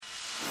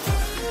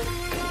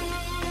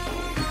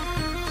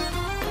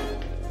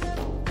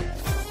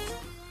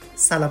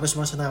سلام به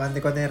شما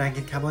شنوندگان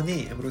رنگین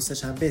کمانی. امروز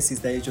شنبه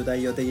 13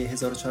 ژوئیه یاده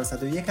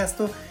 1401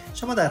 است و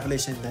شما در حال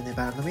شنیدن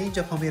برنامه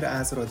اینجا پامیر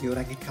از رادیو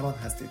رنگین کمان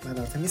هستید. من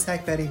آرتمیس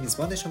اکبری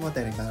میزبان شما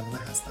در این برنامه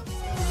هستم.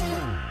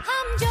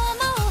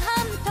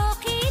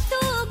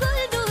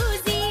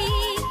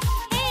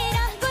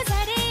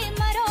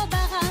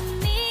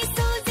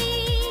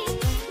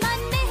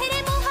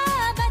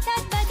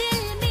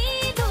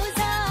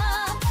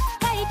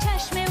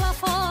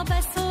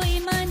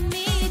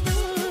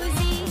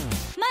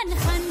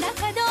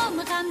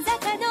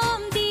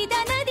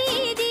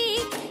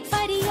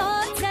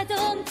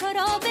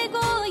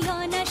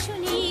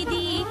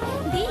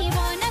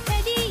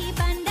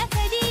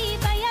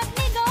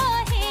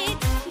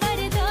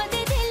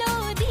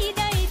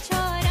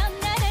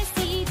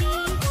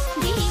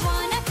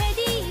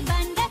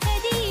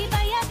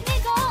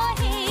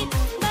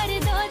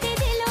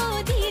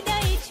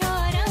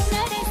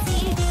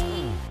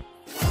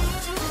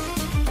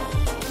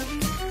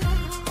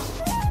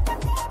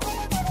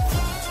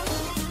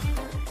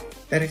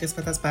 در این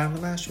قسمت از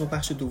برنامه شما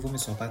بخش دوم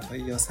صحبت‌های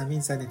یاسمین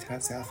زنی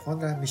ترنس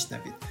افغان را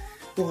میشنوید.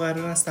 او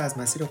قرار است از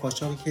مسیر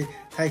قاچاقی که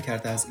طی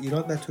کرده از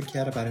ایران و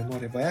ترکیه را برای ما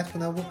روایت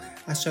کنه و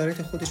از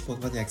شرایط خودش به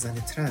عنوان یک زن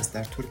ترنس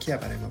در ترکیه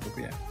برای ما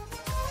بگوید.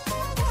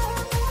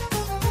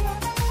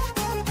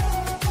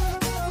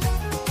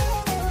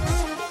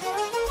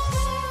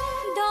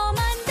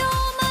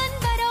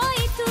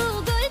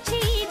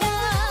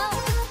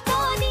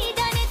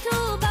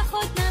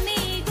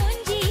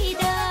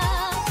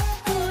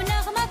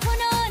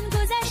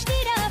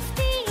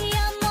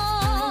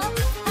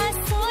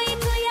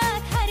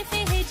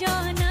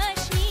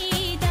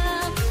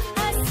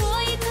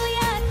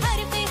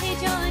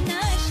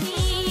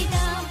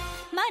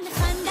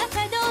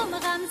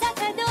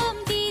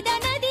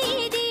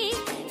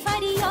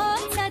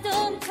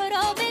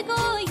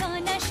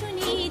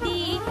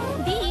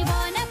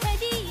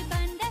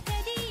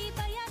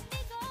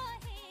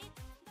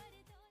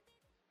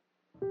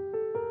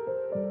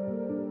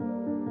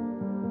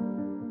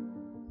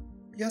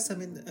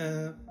 یاسمین،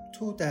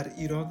 تو در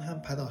ایران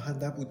هم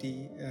پناهنده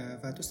بودی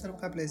و دوست دارم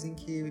قبل از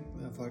اینکه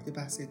وارد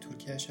بحث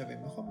ترکیه شویم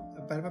میخوام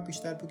برای من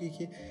بیشتر بگی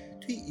که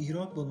توی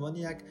ایران به عنوان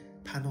یک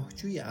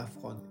پناهجوی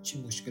افغان چه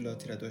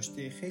مشکلاتی را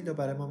داشتی؟ خیلی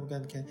برای ما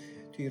میگن که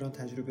توی ایران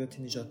تجربیات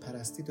نجات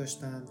پرستی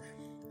داشتن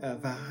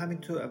و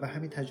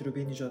همین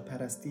تجربه نجات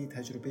پرستی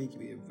تجربه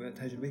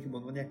که به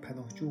عنوان یک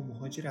پناهجو و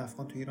مهاجر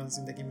افغان تو ایران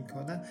زندگی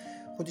میکنه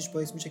خودش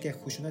باعث میشه که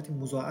خشونت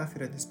مضاعفی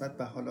را نسبت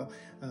به حالا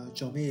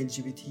جامعه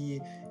LGBT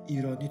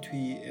ایرانی توی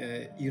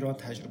ایران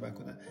تجربه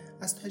کنه.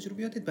 از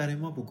تجربیاتت برای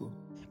ما بگو.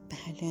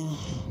 بله،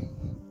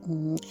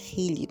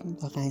 خیلی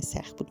واقعا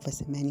سخت بود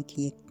واسه منی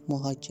که یک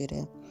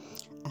مهاجر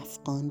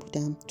افغان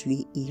بودم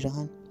توی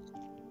ایران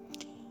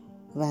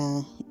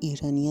و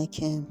ایرانی‌ها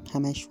که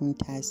همشون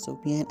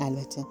تعصبی‌ان.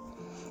 البته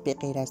به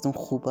غیر از اون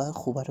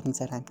خوبا رو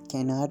میذارم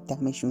کنار،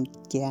 دمشون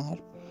گرم،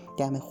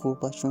 دم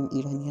خوباشون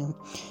ایرانی هم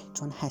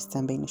چون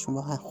هستن بینشون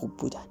واقعا خوب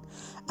بودن،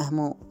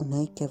 اما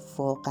اونایی که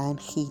واقعا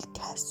خیلی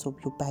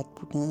تعصبی و بد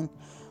بودن،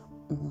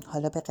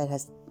 حالا به غیر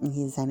از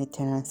یه زن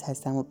ترنس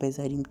هستم و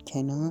بذاریم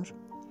کنار،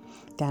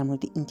 در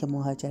مورد این که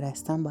مهاجر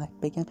هستم باید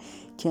بگم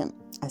که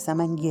اصلا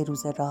من یه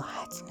روز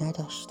راحت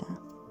نداشتم،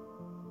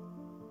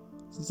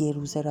 یه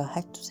روز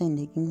راحت تو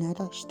زندگیم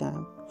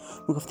نداشتم.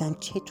 میگفتم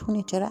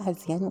چتونه، چرا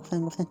اذیت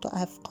میگفتن تو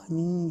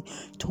افغانی،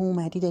 تو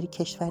اومدی داری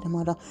کشور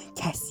ما را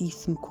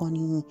کثیف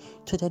میکنی،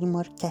 تو داری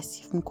ما رو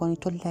کثیف میکنی،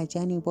 تو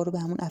لجنی، برو به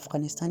همون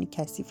افغانستانی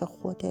کثیف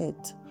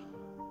خودت.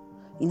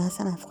 این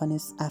اصلا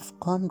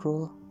افغان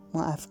رو،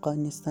 ما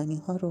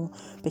افغانستانی ها رو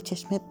به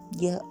چشم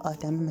یه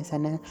آدم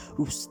مثلا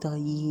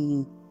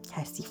روستایی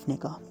کثیف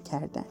نگاه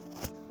میکردن.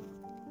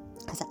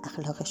 اصلا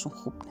اخلاقشون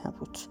خوب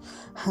نبود،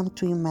 هم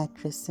توی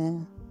مدرسه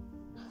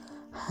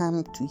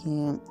هم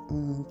توی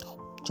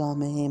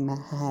جامعه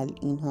محل،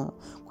 اینها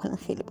کلا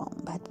خیلی با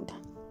اون بد بودن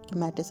که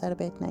مدرسه رو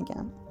بهت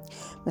نگم.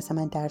 مثلا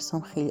من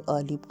درسام خیلی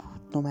عالی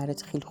بود،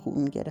 نمرات خیلی خوب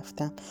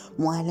میگرفتم،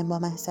 معلم با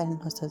من سر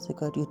اینها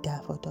سازگاری و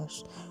دعوا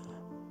داشت،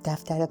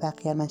 دفتر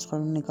بقیه مشغول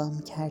رو نگاه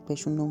میکرد،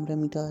 بهشون نمره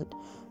میداد،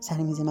 سر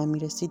میز من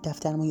میرسید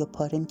دفترمو یا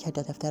پاره میکرد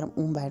یا دفترم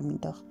اون بر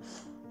میداخت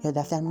یا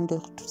دفترمو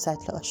میداخت تو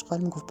سطل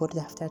آشغال، میگفت برو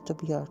دفترتو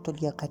بیار، تو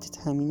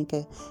لیاقتت همینه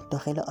که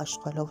داخل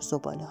آشغالا و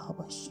زباله ها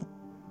باشی.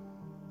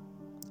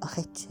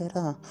 آخه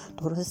چرا؟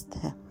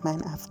 درسته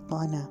من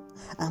افغانم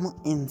اما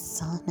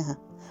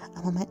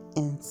من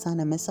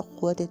انسانم مثل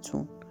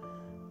خودتون.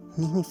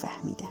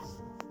 نمیفهمیدم.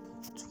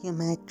 توی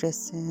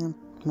مدرسه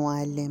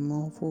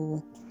معلم‌ها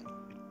و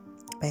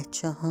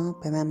بچه‌ها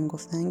به من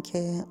میگفتن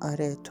که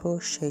آره تو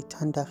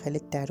شیطان داخل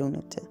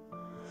درونته،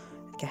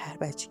 که هر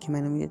بچه که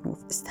منو میدید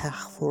میگفت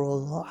استغفر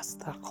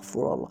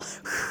الله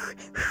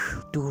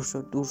دور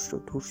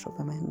شو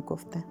به من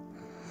میگفتن.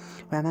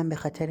 و من به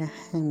خاطر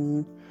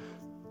همین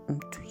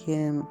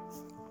توی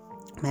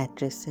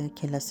مدرسه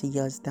کلاس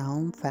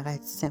 11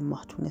 فقط 3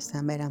 ماه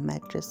تونستم برم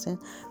مدرسه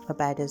و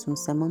بعد از اون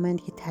 3 ماه من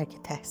دیگه ترک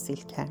تحصیل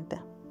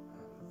کردم،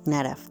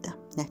 نرفتم،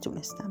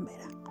 نتونستم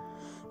برم.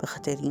 به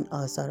خاطر این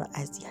آزار و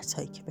اذیت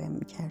هایی که بهم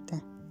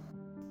میکردن.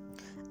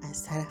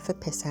 از طرف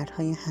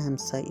پسرهای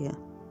همسایه،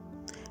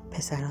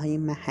 پسرهای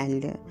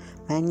محله،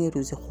 من یه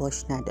روز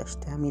خوش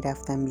نداشتم.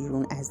 میرفتم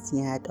بیرون،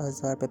 اذیت،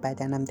 آزار، به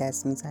بدنم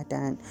دست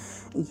میزدن،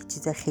 یه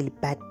چیز خیلی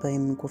بد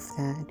باهم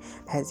میگفتن،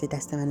 بعضی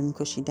دست منو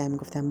میکشیدن،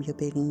 میگفتم بیا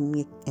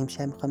بریم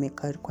امشب میخوام یه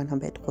کار کنم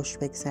بهت خوش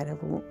بگذره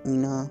و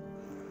اینا.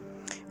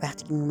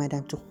 وقتی که میومدم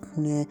تو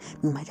خونه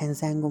میومدن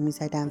زنگو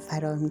میزدن،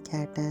 فرار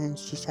میکردن،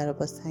 شیشه رو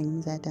با سنگ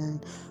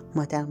میزدن.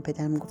 مادرم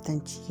پدرم میگفتن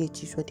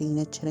چی شده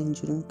اینا، چرا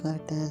اینجوری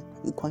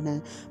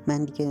میکنن.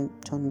 من دیگه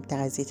چون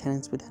در قضیه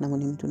ترنس بودنم و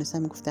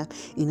نمیدونستم، میگفتم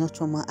اینا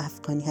چون ما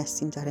افغانی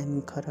هستیم دارن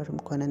این کارا رو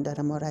میکنن،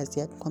 دارن ما رو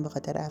اذیت میکنن به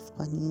خاطر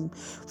افغانیم.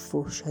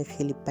 فحش‌های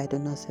خیلی بد و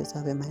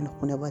ناسزا به من و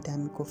خانواده‌ام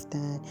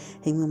میگفتن.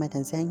 هی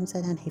میومدن زنگ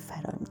میزدن، هی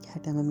فرار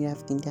میکردم و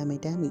میرفتیم دم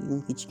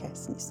این هیچ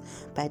کس نیست.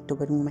 بعد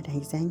دوباره میومدن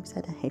هی زنگ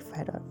میزدن، هی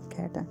فرار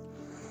میکردن.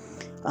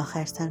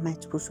 آخر سر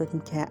مجبور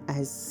شدیم که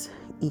از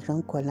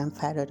ایران کلا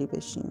فراری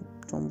بشیم،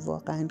 چون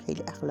واقعا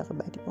خیلی اخلاق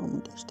بدی با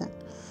همون داشتن.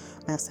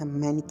 مثلا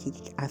منی که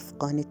یک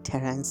افغان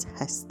ترنس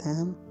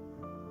هستم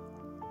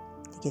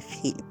دیگه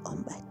خیلی بام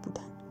بد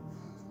بودن.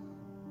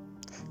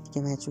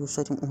 دیگه مجبور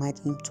شدیم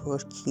اومدیم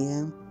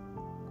ترکیه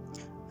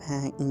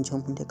و اینجا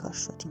موندگار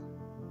شدیم.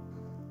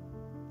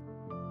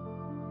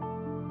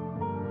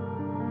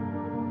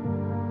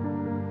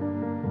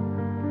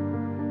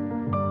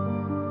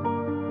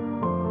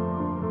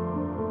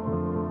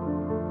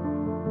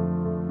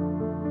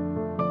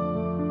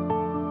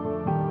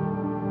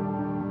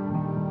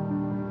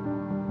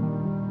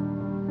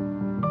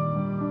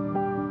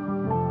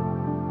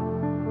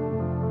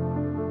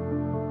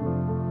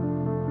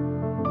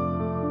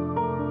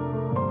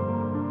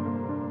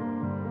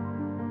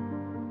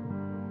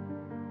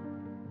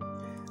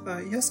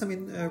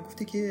 یاسمین،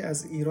 گفتی که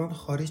از ایران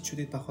خارج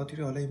شدید به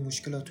خاطر حالا این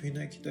مشکلات و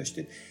اینا که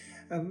داشتید.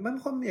 من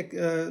میخوام یک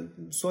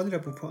سوالی را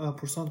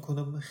پرسان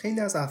کنم. خیلی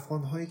از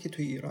افغان‌هایی که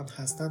توی ایران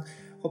هستن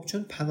خب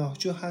چون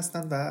پناهجو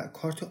هستن و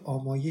کارت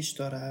آمایش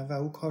داره و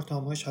او کارت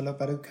آمایش، حالا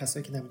برای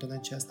کسایی که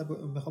نمیدونن چی هست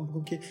میخوام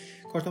بگم که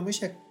کارت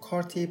آمایش یک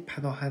کارت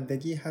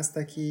پناهندگی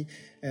هست که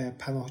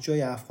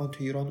پناهجوی افغان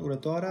توی ایران او را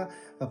داره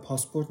و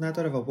پاسپورت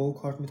نداره و با او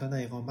کارت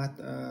میتونه اقامت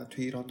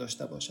توی ایران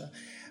داشته باشه.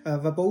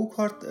 و با او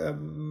کارت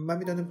من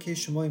میدونم که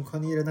شما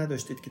امکانی را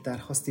نداشتید که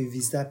درخواست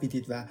ویزا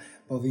بدید و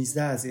با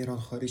ویزا از ایران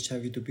خارج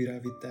شوید و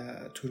بروید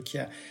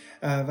ترکیه،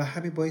 و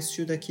همین باعث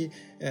شده که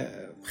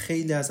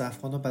خیلی از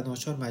افغان‌ها به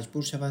ناچار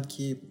مجبور شوند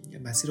که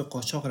مسیر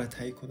قاچاق را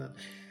طی کنند.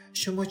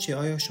 شما چه؟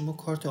 آیا شما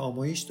کارت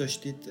آمایش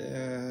داشتید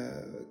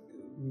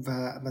و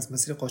از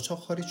مسیر قاچاق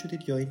خارج شدید،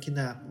 یا اینکه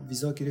نه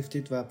ویزا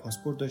گرفتید و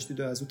پاسپورت داشتید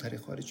و از اون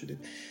طریق خارج شدید؟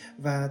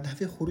 و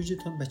نحوه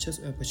خروجتون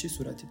به چه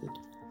صورتی بود؟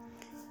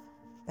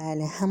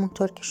 بله،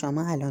 همونطور که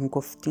شما الان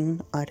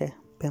گفتین، آره،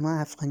 به ما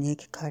افغانیایی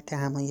که کارت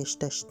آمایش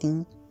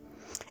داشتیم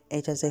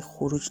اجازه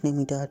خروج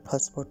نمیداد،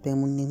 پاسپورت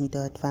بهمون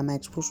نمیداد و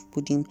مجبور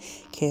بودیم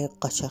که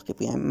قاچاقی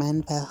بیایم.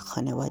 من و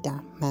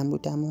خانوادم، من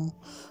بودم و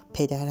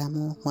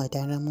پدرم و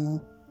مادرم و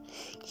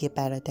یه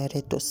برادر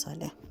 2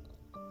 ساله.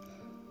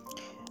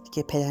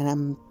 که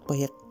پدرم با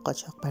یه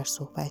قاچاقبر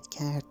صحبت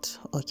کرد،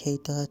 اوکی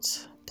داد،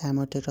 در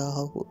مورد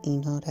راه و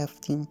اینا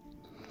رفتیم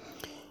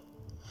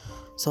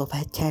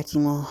صحبت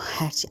کردیم و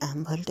هرچی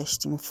اموال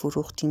داشتیم و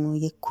فروختیم و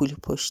یک کولی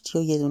پشتی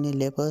و یه دونه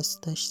لباس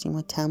داشتیم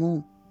و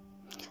تموم.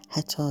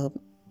 حتی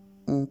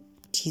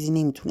چیزی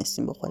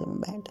نمیتونستیم با خودمون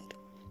برداریم.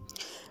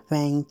 و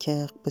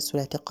اینکه به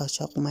صورت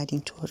قاچاق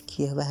اومدیم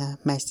ترکیه و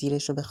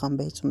مسیرش رو بخوام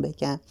بهتون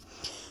بگم،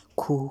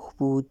 کوه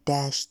بود،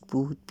 دشت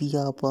بود،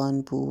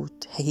 بیابان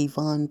بود،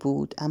 حیوان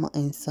بود، اما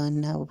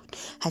انسان نبود.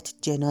 حتی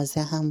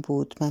جنازه هم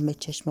بود. من به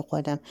چشم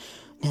خودم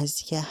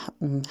نزدیک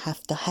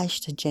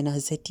 7-8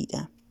 جنازه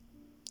دیدم.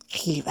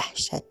 خیلی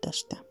وحشت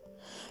داشتم.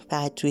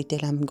 فقط توی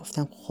دلم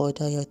میگفتم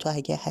خدایا تو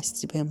اگه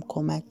هستی بهم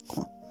کمک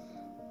کن.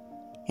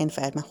 یعنی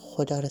فقط من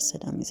خدا رو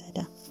صدا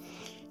میزدم.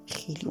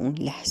 خیلی اون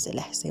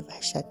لحظه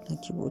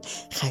وحشتناکی بود.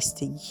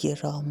 خستگی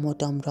راه،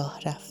 مدام راه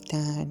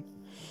رفتن،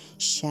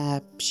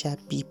 شب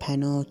بی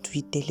پناه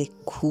توی دل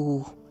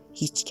کوه،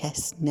 هیچ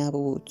کس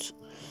نبود،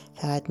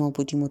 فقط ما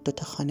بودیم و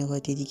 2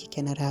 خانواده دیگه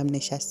کنار هم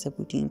نشسته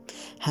بودیم.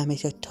 همه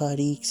جا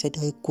تاریک،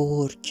 صدای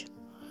گرگ،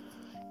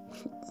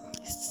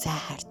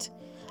 سرد،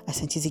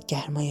 اصلا چیزی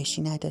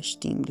گرمایشی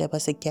نداشتیم،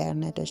 لباس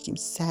گرم نداشتیم،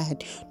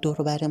 سرد،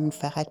 دور و برمون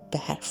فقط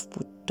برف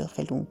بود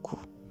داخل اون کوه.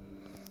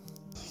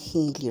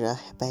 خیلی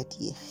راه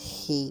بدیه،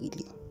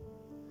 خیلی.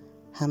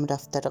 هم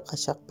رفتار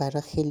قاچاق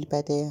برا خیلی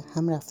بده،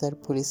 هم رفتار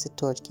پلیس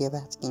ترکیه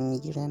وقتی که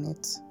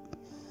میگیرنت.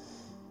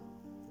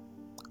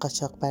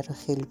 قاچاق برا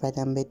خیلی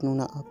بدن، بدون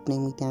آب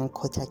نمیدن،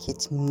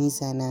 کتکت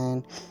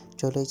میزنن،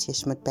 جلوی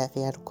چشمت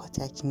بقیه رو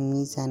کتک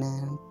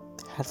میزنن،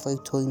 حرفای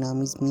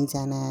توهین‌آمیز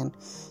میزنن،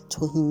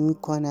 توهین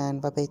میکنن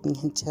و بهت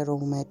میگن چرا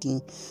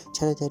اومدی،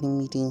 چرا داری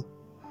میری،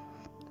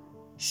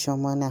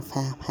 شما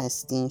نفهم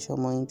هستین،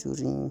 شما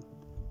اینجورین.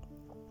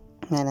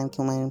 منم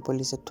که اومدیم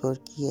پلیس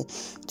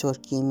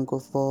ترکیه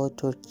میگفت وا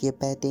ترکیه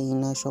بده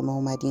اینا، شما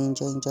اومدی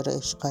اینجا رو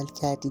اشغال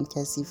کردین،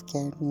 کثیف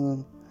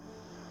کردین.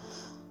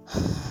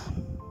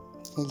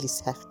 خیلی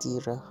سختی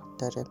راه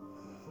داره،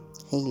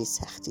 خیلی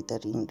سختی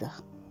داره این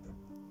راه.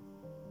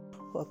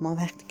 ما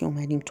وقتی که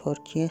اومدیم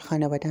ترکیه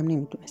خانوادم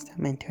نمیدونستم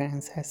من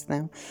ترنس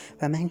هستم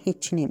و من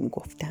هیچی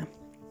نمیگفتم.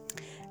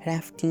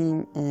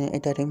 رفتیم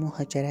اداره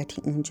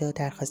مهاجرتی، اونجا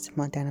درخواست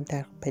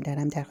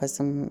پدرم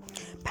درخواست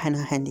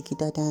پناهندگی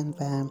دادن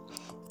و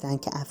گفتن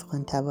که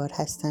افغان تبار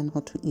هستن و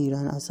تو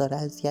ایران آزار و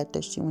اذیت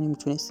داشتیم و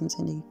نمیتونستیم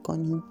زندگی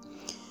کنیم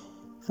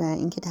و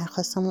اینکه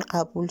درخواستمون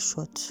قبول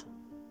شد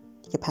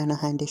که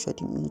پناهنده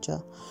شدیم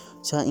اینجا.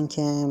 تا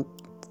اینکه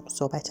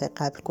صحبت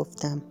قبل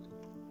گفتم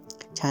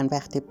چند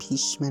وقت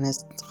پیش من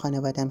از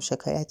خانوادم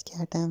شکایت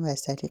کردم و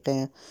از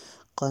طریق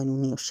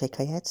قانونی و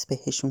شکایت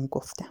بهشون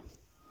گفتم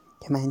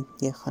که من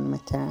یه خانم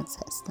ترنس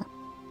هستم.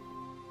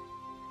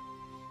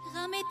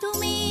 غم تو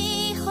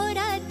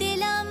میخورد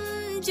دلم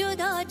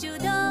جدا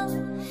جدا،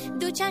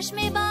 دو چشم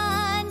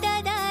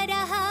بنده در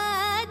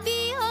رهت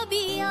بیا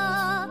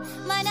بیا،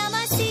 منم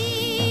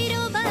اسیر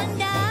و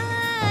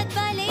بندت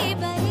بله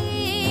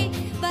بله،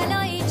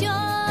 بلای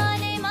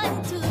جان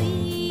من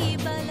تویی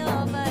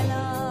بلا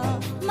بلا،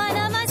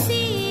 منم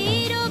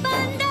اسیر و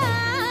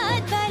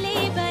بندت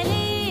بله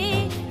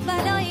بله،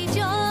 بلای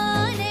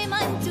جان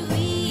من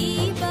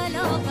تویی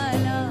بلا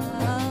بلا.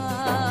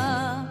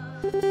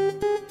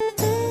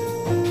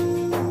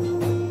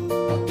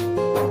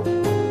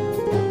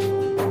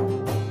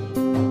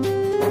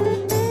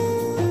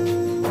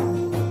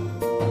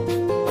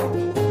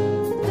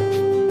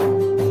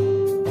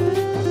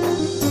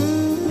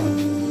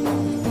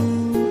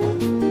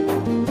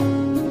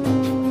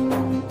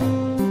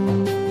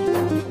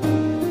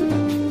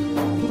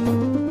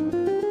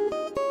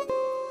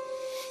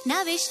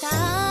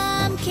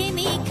 نوشتم که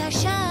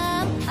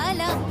میکشم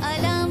علم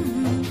علم،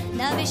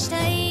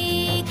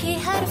 نوشتایی که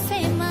حرف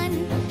من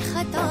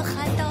خطا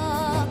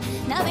خطا،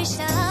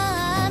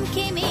 نوشتم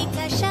که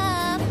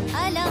میکشم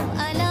علم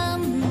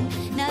علم،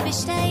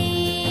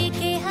 نوشتایی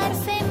که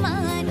حرف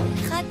من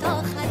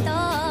خطا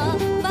خطا،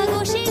 و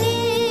گوش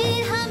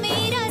دل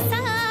همی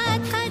رسد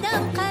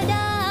قدم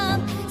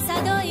قدم،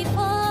 صدای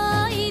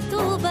پای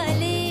تو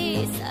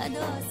بله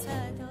صدا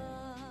صدا.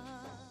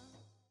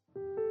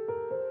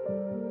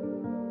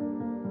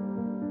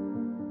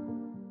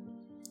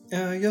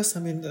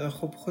 یاسمین،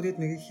 خب خودت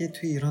میگی که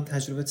توی ایران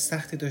تجربه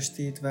سختی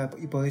داشتید و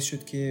این باعث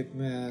شد که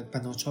به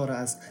ناچار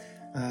از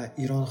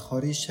ایران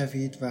خارج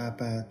شوید و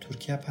به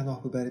ترکیه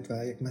پناه ببرید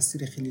و یک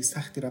مسیر خیلی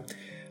سختی را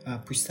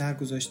پشت سر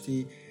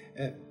گذاشتی.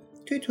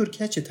 توی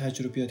ترکیه چه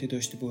تجربیاتی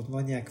داشتی به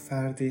عنوان یک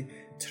فرد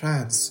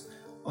ترنس؟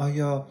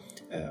 آیا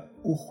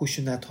او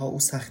خشونت ها، او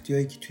سختی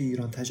هایی که توی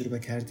ایران تجربه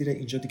کردی را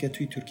اینجا دیگه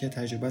توی ترکیه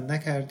تجربه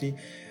نکردی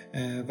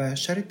و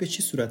شرایط به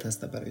چی صورت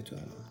هست برای تو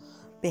الان؟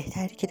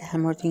 بهتره که در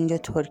مورد اینجا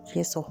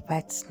ترکیه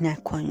صحبت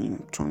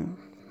نکنیم چون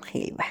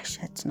خیلی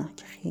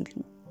وحشتناک.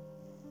 خیلی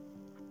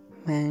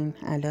من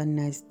الان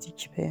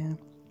نزدیک به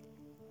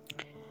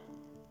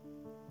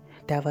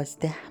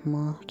 12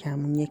 ماه که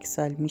همون 1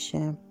 سال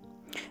میشه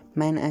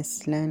من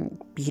اصلا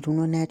بیرون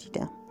رو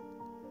ندیدم.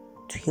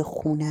 توی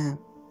خونم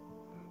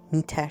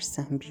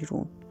میترسم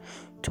بیرون.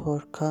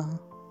 ترکا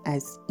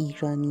از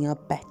ایرانیا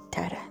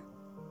بدترن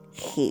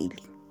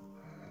خیلی.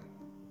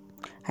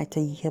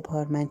 حتی یه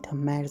بار من تا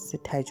مرز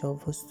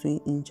تجاوز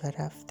توی اینجا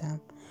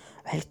رفتم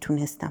ولی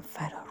تونستم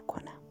فرار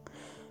کنم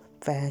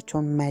و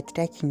چون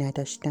مدرکی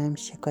نداشتم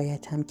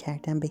شکایتم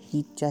کردم به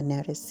هیچ جا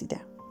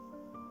نرسیدم.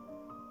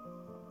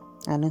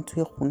 الان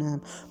توی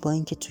خونم با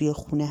اینکه توی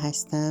خونه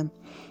هستم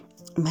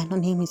منو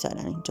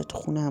نمیذارن اینجا تو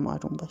خونه هم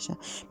آروم باشم.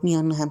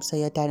 میان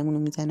همسایه درمونو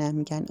میزنن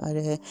میگن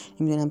آره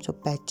نمیدونم تو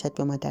بچت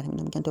به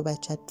مادرمون میگن تو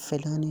بچت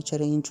فلانه،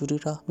 چرا اینجوری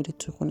راه میره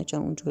تو خونه، چرا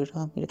اونجوری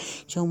راه میره،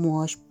 چرا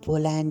موهاش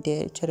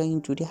بلنده، چرا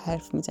اینجوری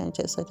حرف میزنه،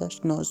 چرا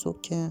صداش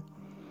نازکه.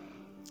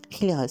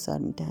 خیلی آزار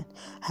میدن.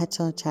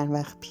 حتی چند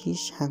وقت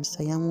پیش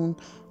همسایه‌مون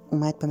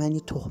اومد به من یه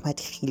تهمت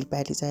خیلی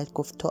بدی زد.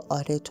 گفت تو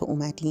آره تو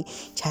اومدی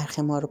چرخ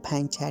ما رو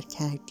پنچر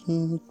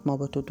کردی، ما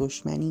با تو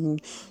دشمنیم،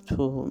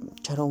 تو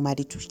چرا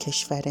اومدی تو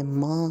کشور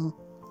ما،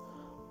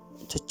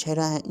 تو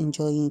چرا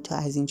اینجایی، تو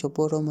از اینجا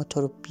برو ما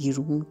تو رو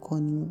بیرون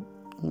کنیم.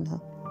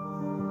 اینا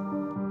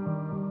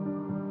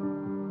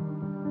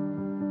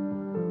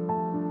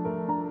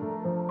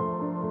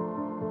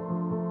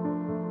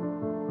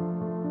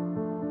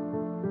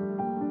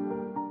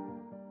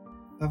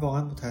و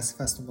واقعا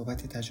متاسف هستم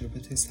بابت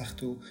تجربه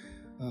سخت و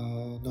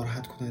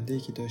ناراحت کننده ای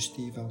که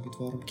داشتی و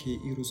امیدوارم که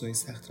این روزهای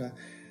سخت را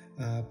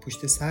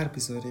پشت سر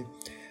بذاره.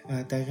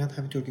 دقیقا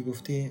همینطور که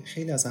گفته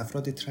خیلی از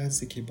افراد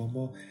ترنسی که با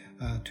ما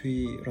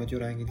توی رادیو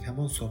رنگین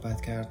کمان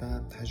صحبت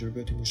کردن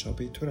تجربیات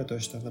مشابه تو را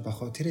داشتن و به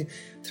خاطر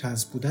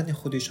ترنس بودن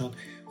خودشان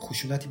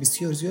خشونت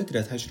بسیار زیادی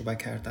را تجربه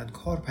کردن،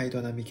 کار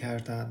پیدا نمی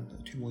کردن،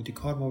 توی محیط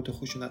کار مورد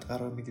خشونت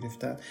قرار می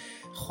گرفتن،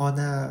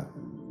 خانه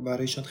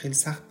برایشان خیلی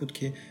سخت بود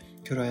که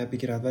کرایه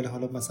بگیرن، ولی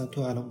حالا مثلا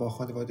تو الان با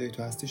خانواده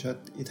تو هستی، شاید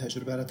این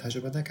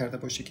تجربه نکرده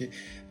باشی که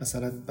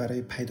مثلا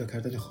برای پیدا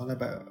کردن خانه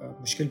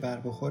مشکل بر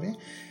بخوره.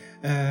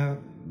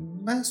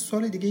 من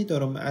سوال دیگه ای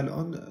دارم.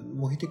 الان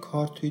محیط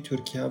کار توی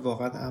ترکیه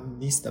واقعا امن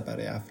نیست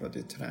برای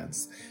افراد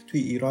ترنس،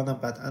 توی ایران هم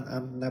قطعا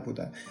امن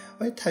نبوده.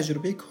 آیا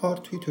تجربه کار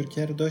توی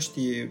ترکیه رو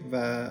داشتی و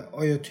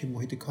آیا توی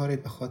محیط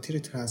کارت به خاطر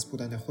ترنس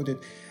بودن خودت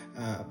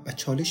به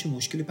چالش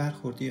مشکلی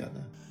برخوردی یا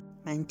نه؟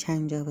 من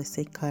چند جا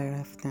واسه کار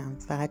رفتم،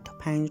 فقط تا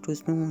 5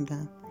 روز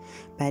میموندم.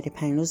 بعد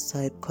 5 روز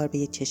صاحب کار به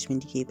یه چشم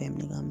دیگه بهم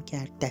نگاه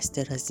میکرد، دست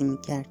درازی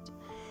میکرد.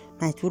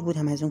 مجبور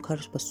بودم از اون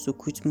کارش با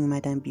سکوت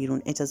میومدم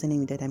بیرون، اجازه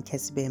نمیدادم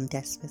کسی بهم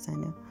دست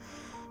بزنه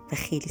و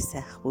خیلی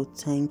سخت بود.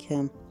 تا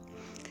اینکه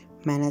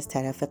من از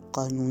طرف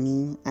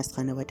قانونی از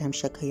خانوادم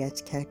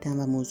شکایت کردم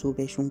و موضوع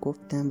بهشون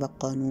گفتم و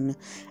قانون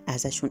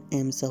ازشون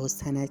امضا و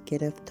سند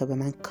گرفت تا به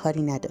من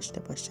کاری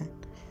نداشته باشن.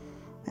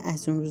 و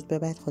از اون روز به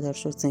بعد خدا رو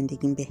شکر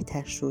زندگیم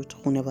بهتر شد،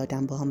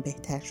 خانوادم با هم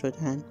بهتر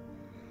شدن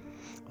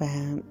و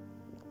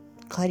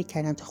کاری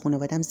کردم تا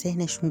خانوادم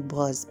ذهنشون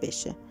باز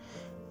بشه،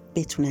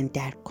 بتونن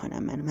درک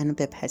کنم منو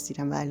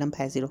بپذیرن و الان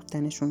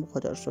پذیرفتنشون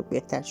خدا رو شکر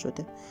بهتر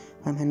شده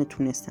و منو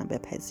تونستم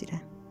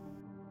بپذیرن.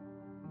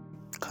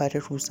 کار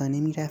روزانه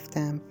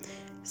میرفتم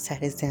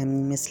سر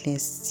زمین، مثل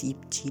سیب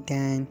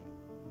چیدن،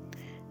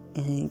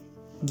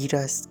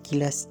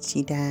 گیلاس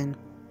چیدن،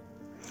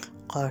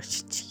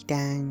 قارچ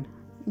چیدن،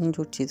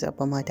 اینجور چیزا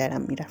با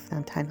مادرم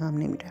میرفتم، تنها هم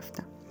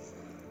نمیرفتم.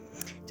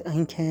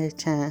 اینکه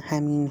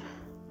همین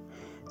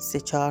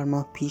 3-4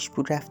 ماه پیش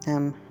بود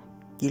رفتم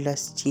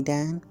گیلاس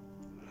چیدن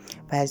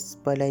و از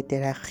بالای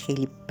درخت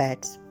خیلی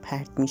بد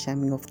پرت میشم،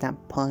 میافتم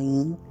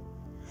پایین،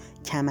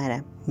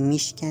 کمرم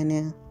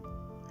میشکنه،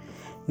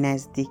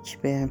 نزدیک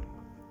به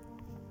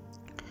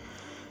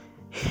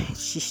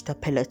 6 تا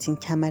پلاتین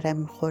کمرم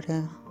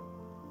میخوره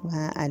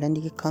و الان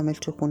دیگه کامل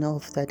تو خونه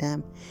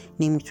افتادم.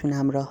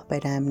 نمیتونم راه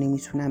برم،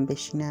 نمیتونم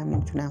بشینم،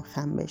 نمیتونم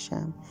خم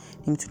بشم،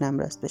 نمیتونم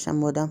راست بشم.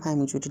 مدام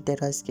همینجوری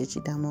دراز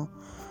کشیدم و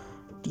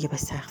دیگه به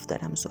سقف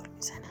دارم زل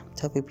میزنم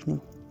تا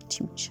ببینیم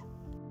چی میشه.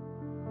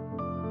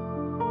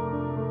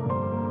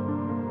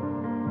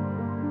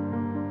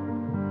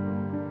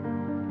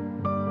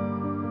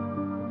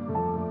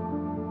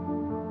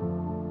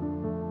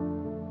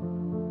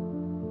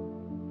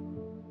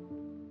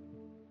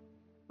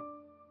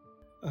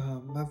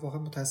 من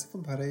واقعا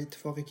متاسفم برای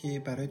اتفاقی که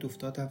برای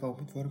افتاده و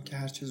امیدوارم که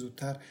هرچه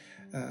زودتر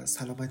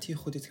سلامتی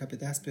خودت را به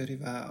دست بیاری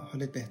و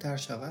حالت بهتر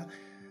شود.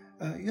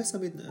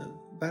 یاسمین،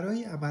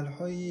 برای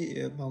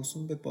عملهای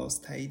موسوم به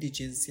باز تایید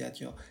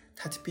جنسیت یا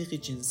تطبیق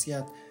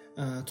جنسیت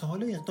تا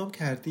حالا اقدام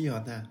کردی یا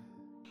نه؟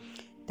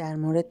 در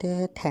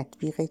مورد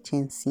تطبیق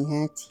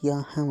جنسیت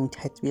یا همون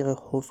تطبیق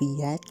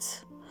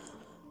هویت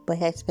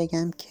باید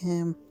بگم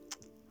که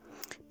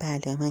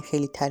بله، من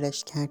خیلی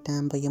تلاش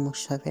کردم، با یه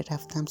مشاور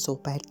رفتم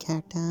صحبت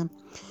کردم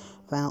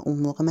و اون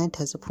موقع من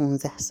تازه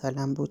 15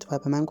 سالم بود و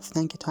به من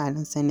گفتن که تو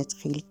الان سنت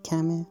خیلی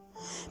کمه،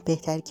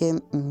 بهتر که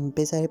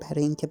بذاری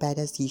برای این که بعد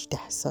از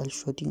 18 سال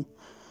شدی.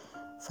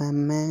 و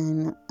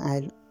من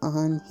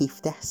الان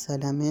 17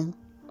 سالمه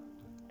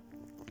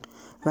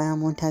و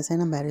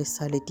منتظرم برای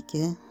سال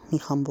دیگه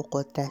میخوام با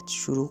قدرت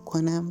شروع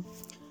کنم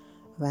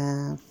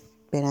و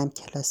برم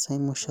کلاس‌های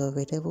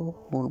مشاوره و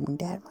هورمون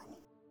درمانی.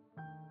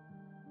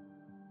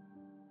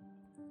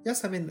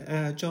 یاسمین،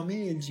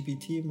 جامعه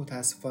LGBT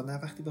متاسفانه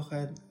وقتی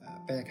بخواید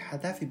به یک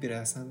هدفی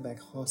برسن، به یک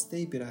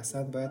خواسته‌ای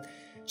برسن، باید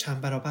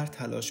چند برابر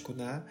تلاش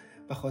کنه،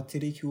 به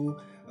خاطری که او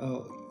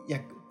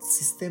یک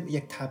سیستم،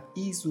 یک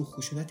تبعیض و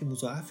خشونت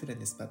مضاعفی را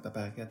نسبت به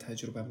بقیه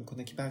تجربه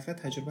میکنه که بقیه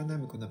تجربه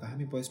نمیکنه و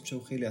همین باعث میشه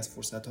خیلی از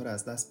فرصت‌ها را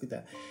از دست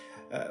بده.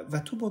 و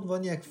تو به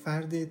عنوان یک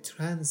فرد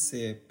ترنس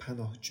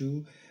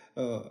پناهجو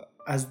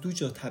از 2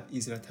 جا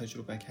تبعیض را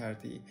تجربه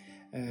کردی،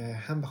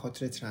 هم به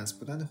خاطر ترنس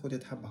بودن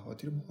خودت، هم به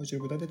خاطر مهاجر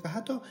بودنت و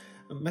حتی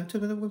من تو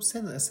بگم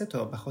 3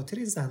 تا به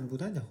خاطر زن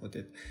بودن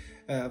خودت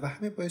و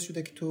همه باعث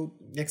شده که تو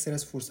یک سری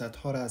از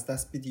فرصت‌ها را از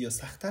دست بدی یا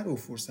سخت‌تر و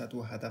فرصت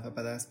و هدف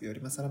به دست بیاری.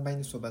 مثلا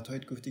بین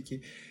صحبت‌هایت گفتی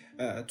که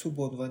تو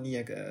به عنوان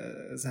یک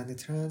زن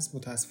ترنس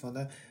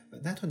متاسفانه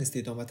نتونستی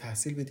ادامه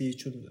تحصیل بدی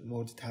چون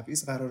مورد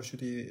تبعیض قرار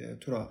شدی،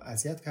 تو را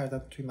اذیت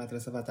کردن توی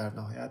مدرسه و در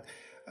نهایت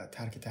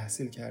ترک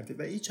تحصیل کردی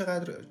و این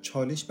چقدر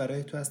چالش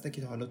برای تو هسته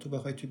که حالا تو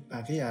بخوای توی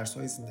بقیه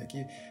عرصه‌های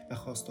زندگی به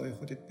خواسته‌های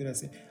خودت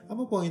برسی.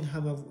 اما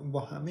با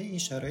همه این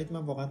شرایط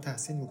من واقعا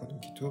تحسین میکنم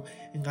که تو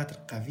اینقدر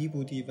قوی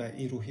بودی و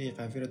این روحیه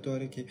قوی رو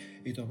داره که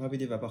ادامه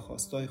بدی و به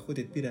خواسته‌های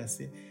خودت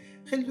برسی.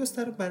 خیلی دوست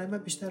دارم برای من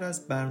بیشتر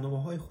از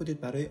برنامه‌های خودت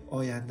برای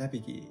آینده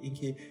بگی،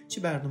 اینکه چی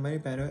برنامه‌ای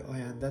برای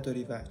آینده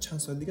داری و چند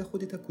سال دیگه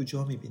خودت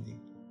کجا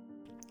می‌بینی؟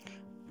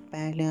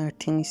 بله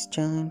آرتمیس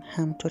جان،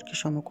 همونطور که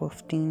شما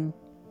گفتین،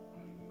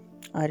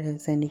 آره،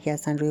 زندگی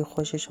اصلا روی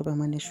خوشش رو به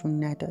ما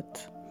نشون نداد.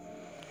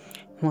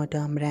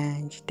 مدام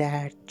رنج،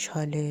 درد،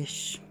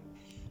 چالش.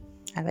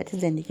 البته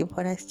زندگی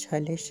پر از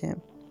چالشه،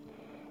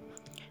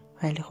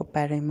 ولی خب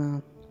برای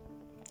ما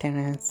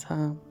ترنس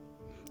ها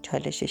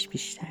چالشش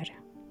بیشتره.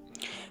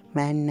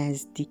 من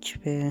نزدیک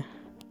به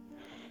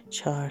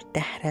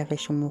 14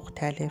 روش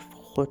مختلف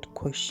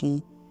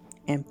خودکشی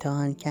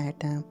امتحان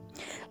کردم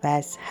و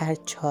از هر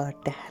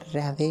 14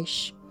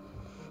 روش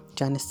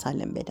جان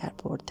سالم به در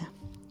بردم،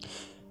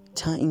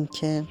 تا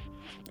اینکه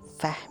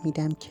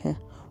فهمیدم که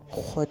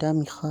خدا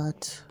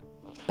میخواد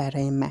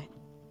برای من،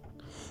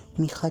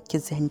 میخواد که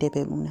زنده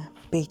بمونم،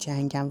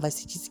 بجنگم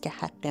واسه چیزی که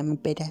حقم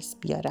به دست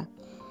بیارم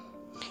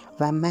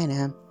و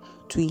منم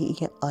توی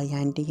یه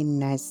آینده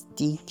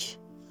نزدیک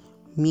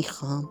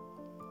میخوام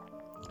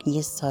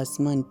یه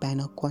سازمان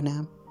بنا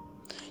کنم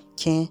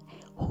که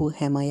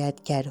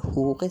حمایتگر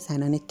حقوق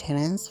زنان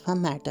ترنس و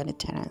مردان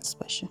ترنس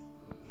باشه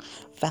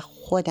و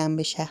خودم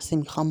به شخصی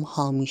میخوام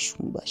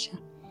حامیشون باشم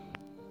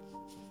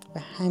و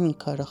همین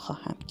کار رو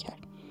خواهم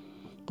کرد.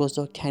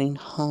 بزرگترین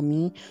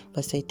حامی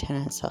واسه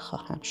ترنس ها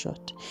خواهم شد،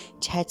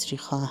 چتری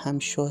خواهم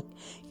شد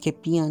که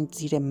بیان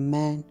زیر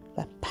من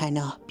و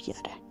پناه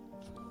بیارن.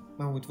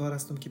 من امیدوار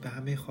هستم که به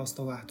همه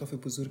خواسته و اهداف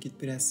بزرگیت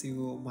برسی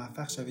و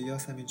موفق شوی.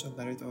 یاسمین جان،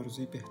 برایت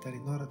آرزوی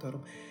بهترین ها را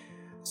دارم.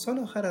 سال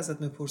آخر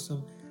ازت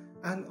میپرسم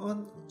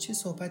الان چه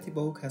صحبتی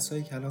با او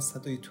کسایی که الان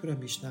صدای تو رو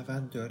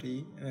میشنون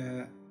داری؟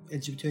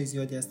 LGBT های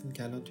زیادی هستن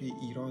که الان توی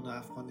ایران و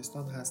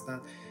افغانستان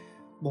هستن،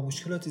 با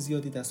مشکلات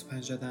زیادی دست و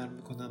پنجه نرم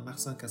میکنن،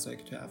 مخصوصا کسایی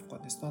که توی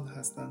افغانستان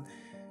هستن.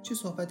 چه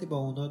صحبتی با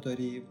اونا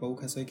داری، با او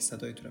کسایی که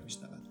صدای تو رو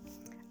میشنون؟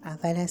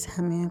 اول از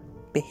همه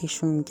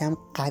بهشون میگم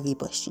قوی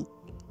باشین،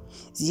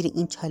 زیر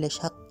این چالش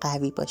ها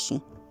قوی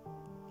باشین.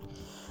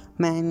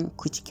 من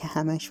کوچیک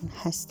همشون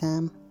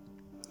هستم،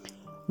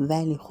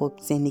 ولی خب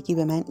زندگی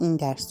به من این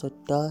درس رو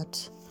داد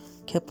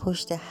که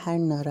پشت هر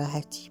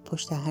ناراحتی،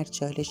 پشت هر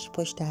چالشی،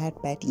 پشت هر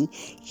بدی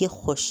یه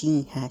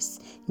خوشی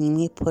هست.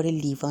 نیمه پر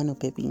لیوان رو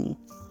ببینی.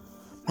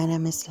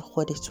 منم مثل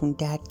خودتون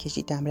درد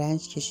کشیدم،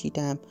 رنج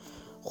کشیدم،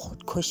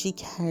 خودکشی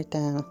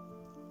کردم،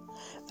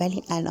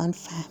 ولی الان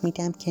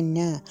فهمیدم که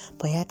نه،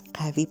 باید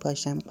قوی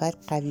باشم، باید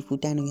قوی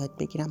بودن رو یاد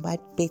بگیرم،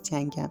 باید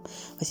بجنگم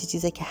واسه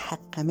چیزی که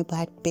حقمه،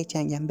 باید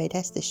بجنگم، به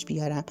دستش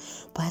بیارم،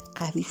 باید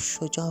قوی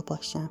شجاع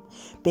باشم.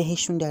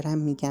 بهشون دارم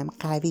میگم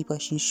قوی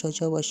باشین،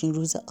 شجاع باشین،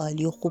 روز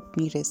عالی و خوب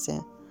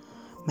میرسه.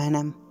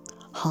 منم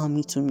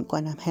حامیتون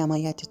میکنم،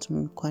 حمایتتون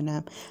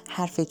میکنم،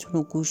 حرفتون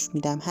رو گوش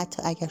میدم،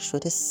 حتی اگر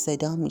شده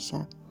صدا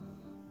میشم.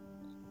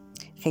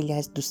 خیلی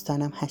از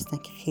دوستانم هستن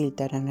که خیلی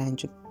دارن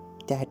رنج و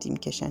دردی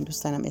میکشن.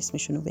 دوستانم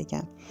اسمشون رو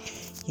بگم،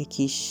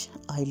 یکیش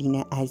آیلین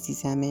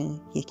عزیزمه،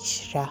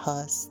 یکیش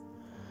رهاست،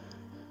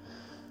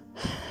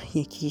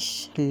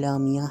 یکیش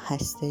لامیا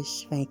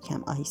هستش و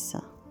یکم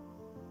آیسا.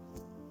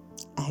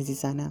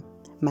 عزیزانم،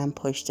 من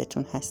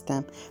پشتتون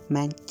هستم،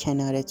 من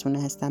کنارتون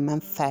هستم، من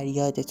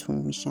فریادتون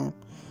میشم.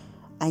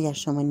 اگر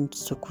شما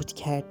سکوت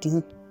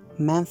کردین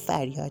من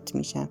فریاد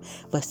میشم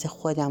واسه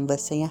خودم،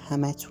 واسه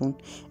همتون.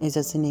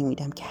 اجازه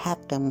نمیدم که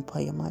حقمون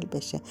پایمال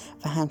بشه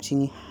و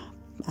همچنین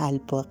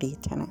الباقی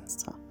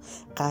ترنس ها.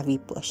 قوی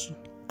باشین،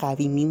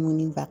 قوی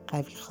میمونیم و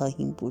قوی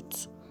خواهیم بود.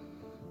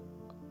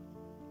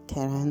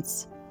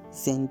 ترنس،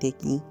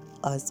 زندگی،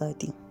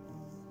 آزادی.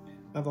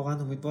 من واقعا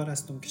امیدوار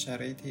هستم که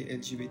شرایط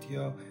LGBT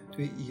ها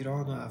توی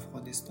ایران و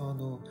افغانستان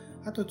و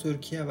حتی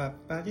ترکیه و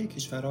بقیه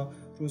کشورها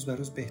روز به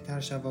روز بهتر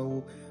شود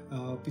و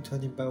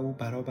بتونیم به او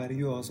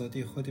برابری و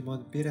آزادی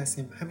خودمان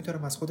برسیم.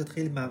 همینطورم از خودت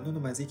خیلی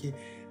ممنونم از اینکه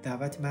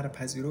دعوت مرا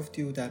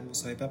پذیرفتی و در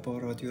مصاحبه با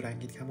رادیو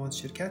رنگین کمان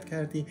شرکت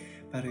کردی.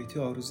 برای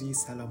تو آرزوی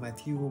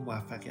سلامتی و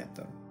موفقیت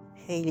دارم.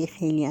 خیلی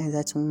خیلی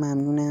ازتون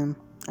ممنونم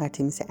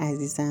آرتمیس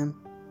عزیزم.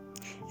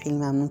 خیلی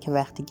ممنون که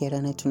وقتی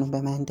گرانتون رو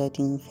به من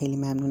دادین. خیلی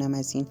ممنونم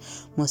از این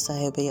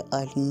مصاحبه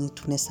عالی.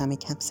 تونستم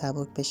یکم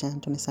سبک بشم،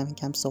 تونستم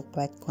یکم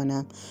صحبت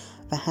کنم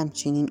و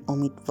همچنین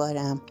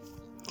امیدوارم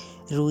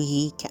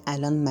روحی که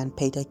الان من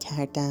پیدا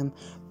کردم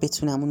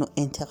بتونم اونو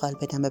انتقال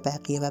بدم به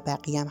بقیه و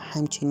بقیه هم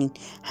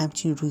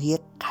همچنین روحی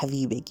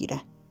قوی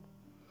بگیرن.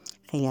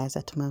 خیلی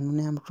ازتون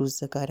ممنونم.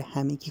 روزگار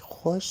همگی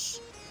خوش.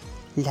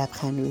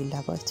 لبخند روی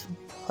لباتون.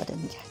 خدا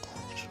نگهدار.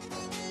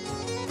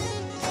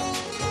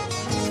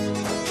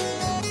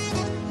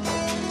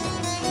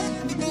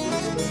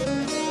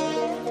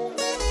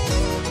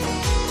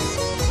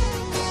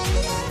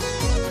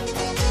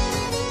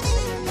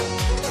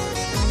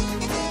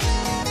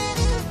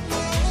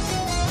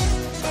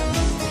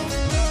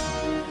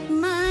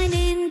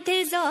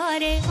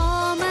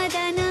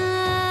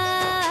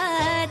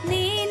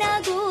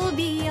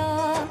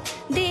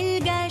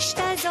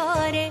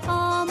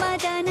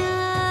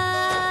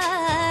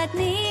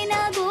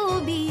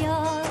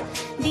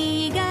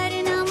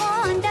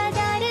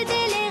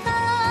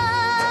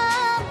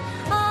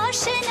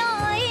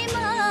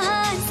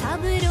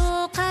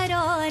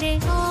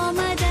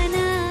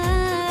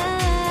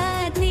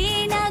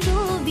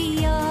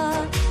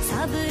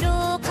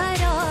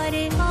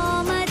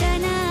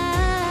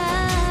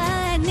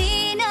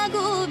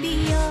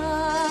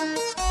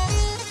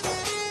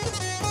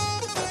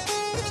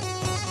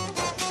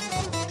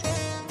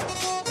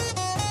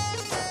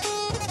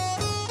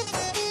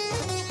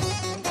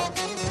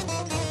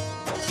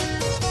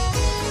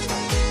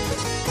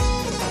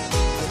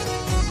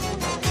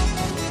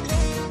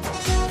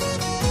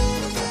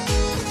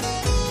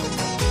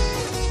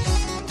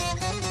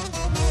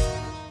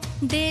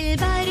 دل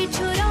بر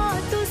چرا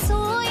تو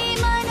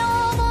سوی من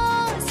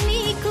آواز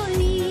میکنی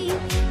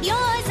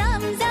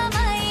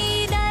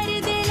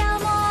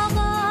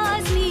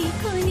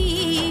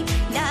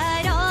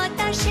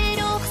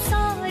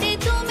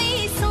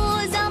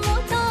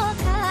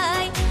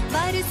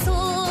که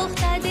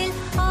سوخت دل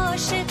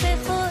عاشق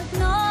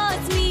خود ناز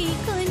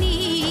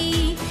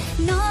میکنی،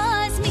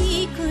 ناز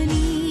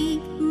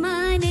میکنی.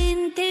 من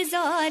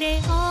انتظار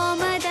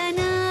آمدنت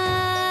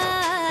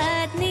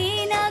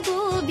نی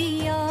نگو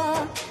بیا،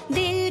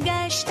 دل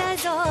گشت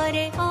از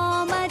آره